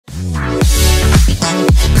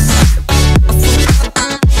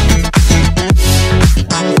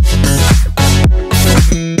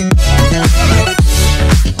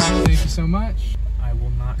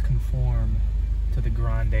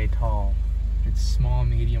It's small,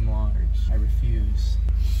 medium, large. I refuse.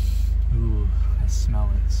 Ooh, I smell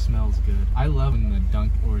it. It smells good. I love when the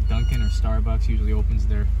Dunkin or Starbucks usually opens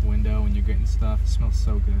their window when you're getting stuff. It smells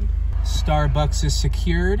so good. Starbucks is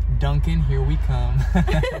secured. Dunkin, here we come.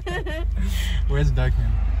 Where's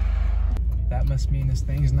Dunkin? That must mean this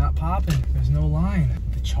thing's not popping. There's no line.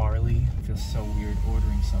 The Charli. It feels so weird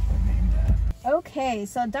ordering something named that. Okay,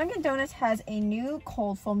 so Dunkin' Donuts has a new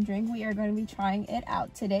cold foam drink. We are going to be trying it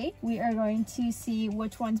out today. We are going to see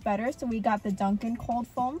which one's better. So we got the Dunkin' cold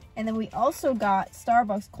foam, and then we also got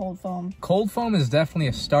Starbucks cold foam. Cold foam is definitely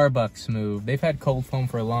a Starbucks move. They've had cold foam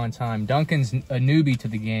for a long time. Dunkin's a newbie to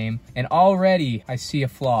the game, and already I see a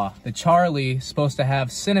flaw. The Charli is supposed to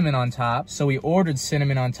have cinnamon on top, so we ordered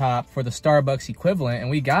cinnamon on top for the Starbucks equivalent,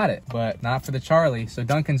 and we got it, but not for the Charli. So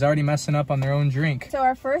Dunkin's already messing up on their own drink. So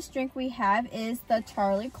our first drink we have is the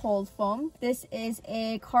Charli cold foam. This is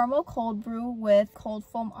a caramel cold brew with cold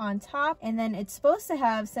foam on top, and then it's supposed to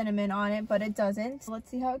have cinnamon on it, but it doesn't. So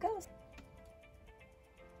let's see how it goes.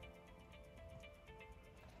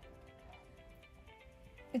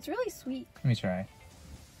 It's really sweet. Let me try.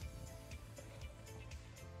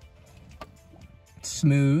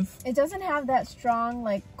 Smooth. It doesn't have that strong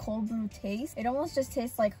like cold brew taste. It almost just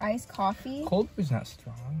tastes like iced coffee. Cold brew's not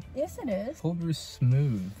strong. Yes, it is. Cold brew's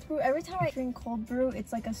smooth. Every time I drink cold brew,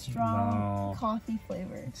 it's like a strong coffee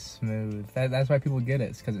flavor. It's smooth. That's why people get it.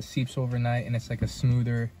 It's because it seeps overnight and it's like a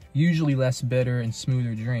smoother, usually less bitter and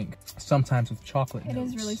smoother drink. Sometimes with chocolate notes. It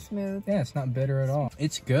is really smooth. Yeah, it's not bitter at all.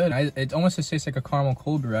 It's good. It almost just tastes like a caramel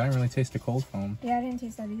cold brew. I didn't really taste the cold foam. Yeah, I didn't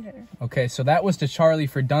taste that either. Okay, so that was the Charli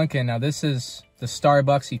for Dunkin'. Now this is the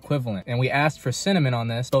Starbucks equivalent, and we asked for cinnamon on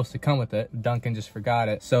this. It's supposed to come with it. Dunkin' just forgot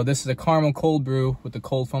it. So this is a caramel cold brew with the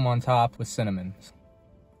cold foam on top with cinnamon.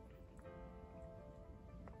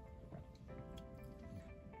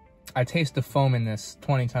 I taste the foam in this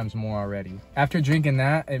 20 times more already. After drinking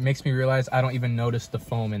that, it makes me realize I don't even notice the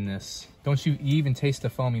foam in this. Don't you even taste the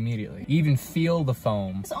foam immediately? You even feel the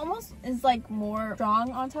foam. This almost is like more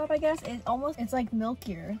strong on top, I guess. It's like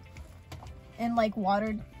milkier and like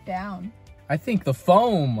watered down. I think the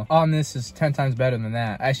foam on this is 10 times better than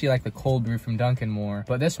that. I actually like the cold brew from Dunkin' more,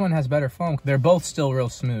 but this one has better foam. They're both still real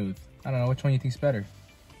smooth. I don't know, which one you think's better?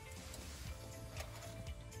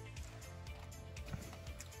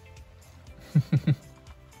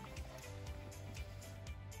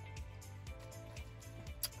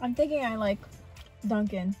 I'm thinking I like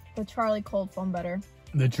Dunkin', the Charli cold foam better.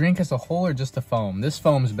 The drink as a whole or just the foam? This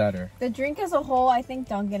foam's better. The drink as a whole, I think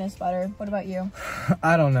Dunkin' is better. What about you?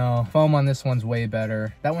 I don't know. Foam on this one's way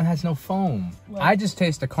better. That one has no foam. What? I just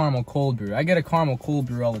taste a caramel cold brew. I get a caramel cold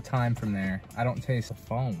brew all the time from there. I don't taste the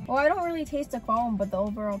foam. Well, I don't really taste the foam, but the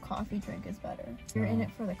overall coffee drink is better. You're in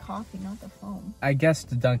it for the coffee, not the foam. I guess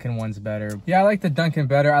the Dunkin' one's better. Yeah, I like the Dunkin'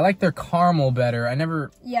 better. I like their caramel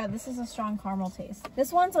better. Yeah, this is a strong caramel taste.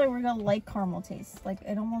 This one's like real light caramel taste. Like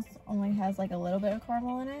it almost only has like a little bit of caramel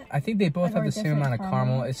in it. I think they both have the same amount of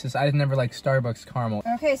caramel. It's just I've never liked Starbucks caramel.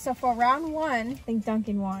 Okay, so for round one, I think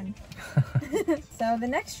Dunkin' won. So the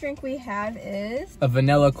next drink we have is a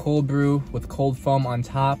vanilla cold brew with cold foam on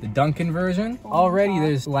top. The Dunkin' version. Already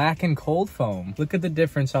there's lacking cold foam. Look at the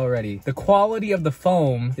difference already. The quality of the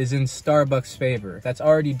foam is in Starbucks' favor. That's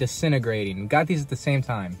already disintegrating. We got these at the same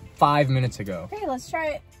time 5 minutes ago. Okay, let's try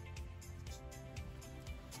it.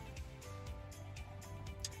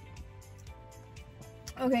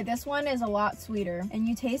 Okay, this one is a lot sweeter, and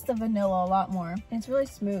you taste the vanilla a lot more. It's really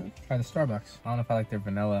smooth. Try the Starbucks. I don't know if I like their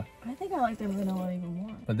vanilla. I think I like their vanilla even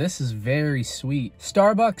more. But this is very sweet.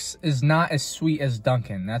 Starbucks is not as sweet as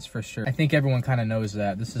Dunkin', that's for sure. I think everyone kind of knows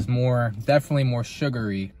that. This is definitely more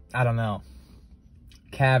sugary. I don't know.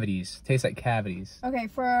 Cavities. Tastes like cavities. Okay,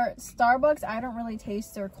 for Starbucks, I don't really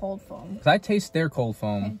taste their cold foam. I taste their cold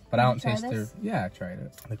foam, okay, but I don't taste their... Yeah, I tried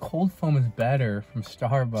it. The cold foam is better from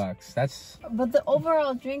Starbucks. But the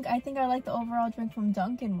overall drink, I think I like the overall drink from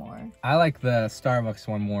Dunkin' more. I like the Starbucks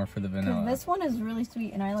one more for the vanilla. This one is really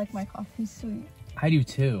sweet, and I like my coffee sweet. I do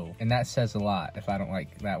too, and that says a lot if I don't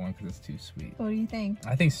like that one because it's too sweet. What do you think?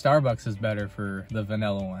 I think Starbucks is better for the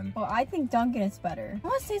vanilla one. Well, I think Dunkin' is better.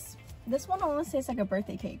 This one almost tastes like a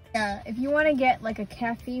birthday cake. Yeah, if you want to get like a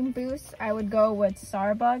caffeine boost, I would go with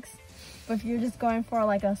Starbucks. But if you're just going for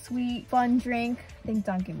like a sweet, fun drink, I think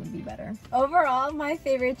Dunkin' would be better. Overall, my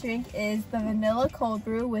favorite drink is the vanilla cold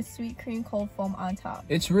brew with sweet cream cold foam on top.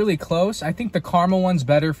 It's really close. I think the caramel one's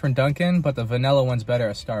better from Dunkin', but the vanilla one's better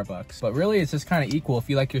at Starbucks. But really, it's just kind of equal. If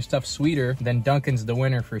you like your stuff sweeter, then Dunkin's the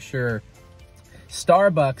winner for sure.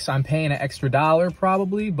 Starbucks, I'm paying an extra $1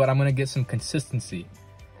 probably, but I'm gonna get some consistency.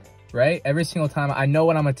 Right? Every single time, I know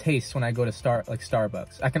what I'm gonna taste when I go to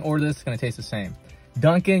Starbucks. I can order this, it's gonna taste the same.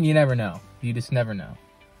 Dunkin', you never know. You just never know.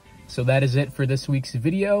 So that is it for this week's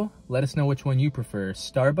video. Let us know which one you prefer,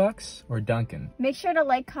 Starbucks or Dunkin'. Make sure to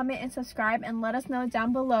like, comment, and subscribe, and let us know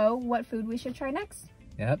down below what food we should try next.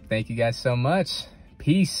 Yep, thank you guys so much.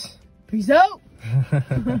 Peace. Peace out.